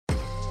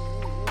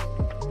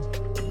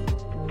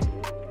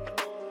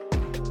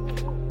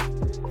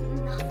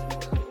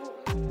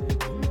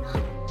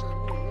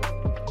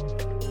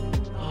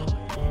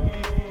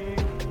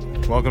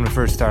Welcome to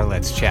First Star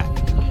Let's Chat,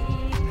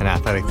 an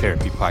athletic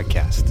therapy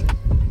podcast.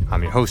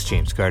 I'm your host,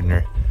 James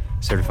Gardner,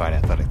 certified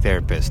athletic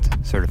therapist,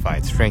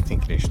 certified strength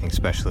and conditioning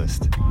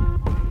specialist,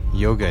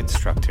 yoga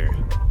instructor,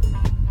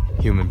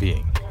 human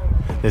being.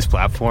 This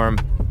platform,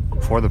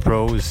 for the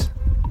pros,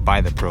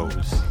 by the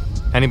pros,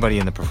 anybody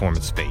in the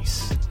performance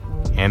space,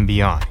 and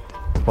beyond.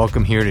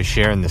 Welcome here to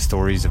share in the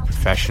stories of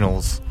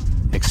professionals,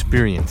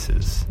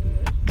 experiences,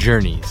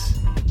 journeys,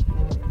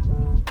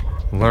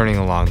 learning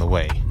along the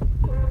way.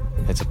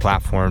 It's a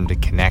platform to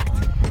connect,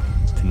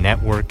 to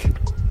network,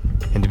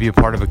 and to be a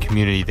part of a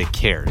community that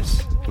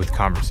cares, with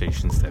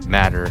conversations that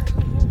matter,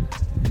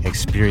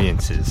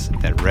 experiences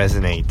that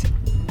resonate,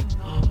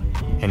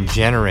 and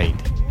generate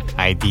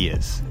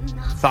ideas,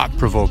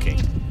 thought-provoking,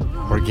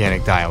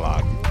 organic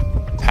dialogue,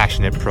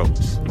 passionate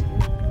prose.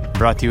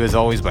 Brought to you as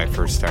always by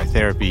First Star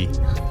Therapy,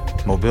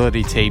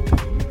 Mobility Tape,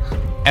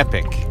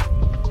 Epic,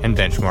 and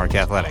Benchmark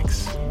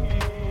Athletics,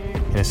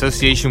 in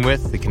association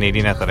with the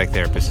Canadian Athletic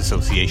Therapists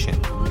Association.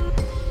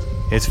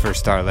 It's First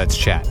Star Let's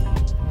Chat,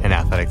 an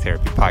athletic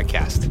therapy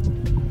podcast.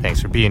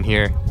 Thanks for being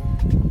here.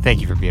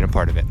 Thank you for being a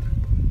part of it.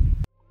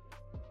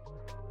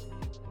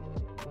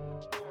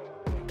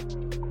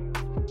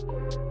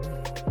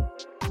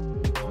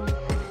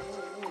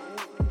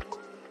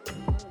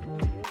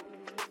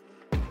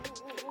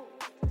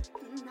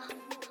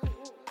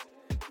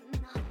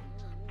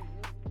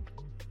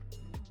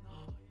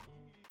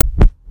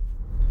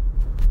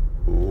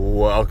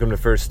 Welcome to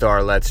First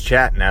Star Let's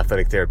Chat, an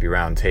athletic therapy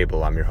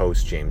roundtable. I'm your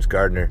host, James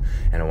Gardner,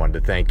 and I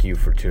wanted to thank you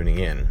for tuning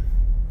in.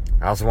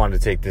 I also wanted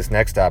to take this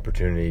next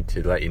opportunity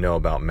to let you know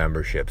about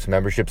memberships.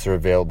 Memberships are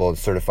available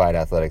to certified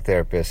athletic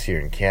therapists here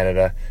in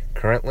Canada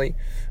currently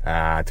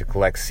to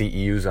collect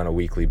CEUs on a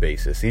weekly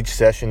basis. Each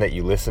session that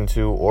you listen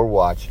to or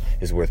watch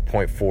is worth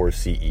 0.4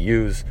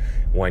 CEUs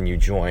when you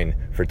join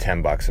for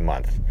 $10 a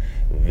month.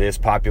 This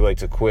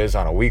populates a quiz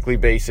on a weekly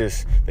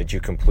basis that you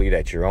complete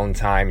at your own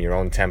time, your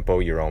own tempo,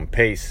 your own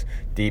pace.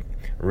 Deep,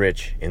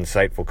 rich,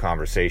 insightful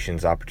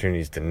conversations,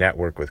 opportunities to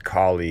network with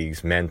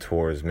colleagues,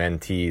 mentors,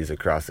 mentees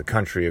across the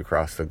country,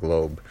 across the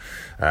globe.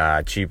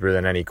 Cheaper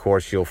than any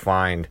course you'll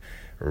find,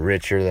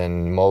 richer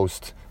than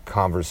most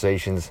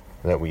conversations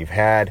that we've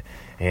had,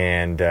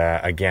 and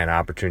again,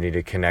 opportunity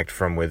to connect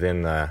from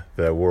within the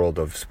world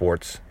of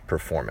sports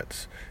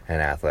performance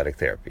and athletic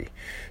therapy.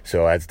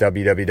 So that's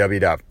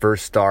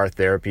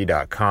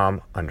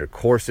www.firststartherapy.com under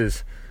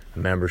courses.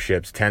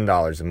 Memberships,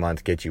 $10 a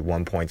month, get you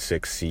 1.6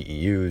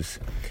 CEUs.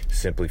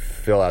 Simply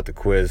fill out the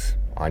quiz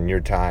on your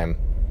time,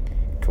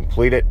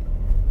 complete it,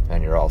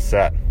 and you're all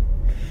set.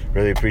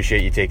 Really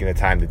appreciate you taking the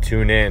time to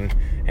tune in,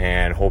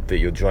 and hope that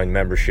you'll join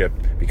membership,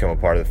 become a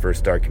part of the First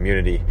Star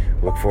community.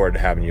 Look forward to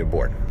having you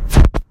aboard.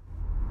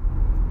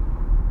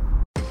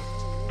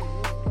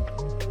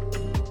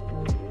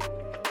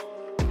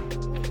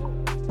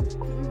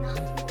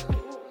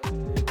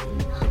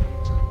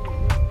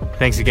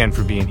 Thanks again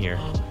for being here.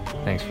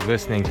 Thanks for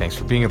listening. Thanks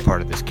for being a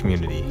part of this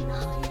community.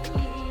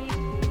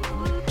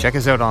 Check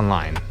us out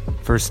online,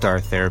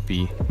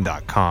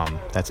 firststartherapy.com.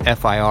 That's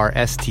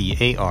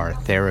FIRSTAR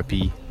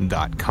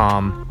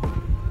therapy.com.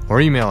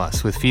 Or email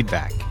us with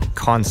feedback,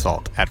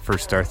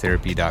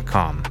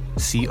 consult@firststartherapy.com.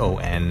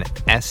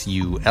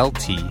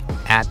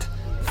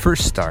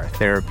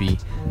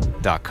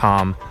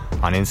 CONSULT@firststartherapy.com.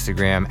 On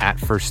Instagram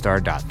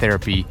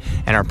 @firststar.therapy,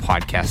 and our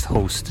podcast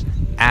host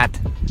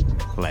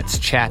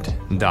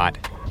 @letschat.at.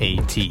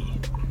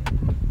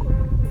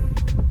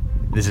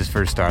 This is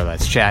First Star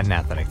Let's Chat, an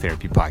athletic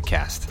therapy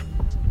podcast.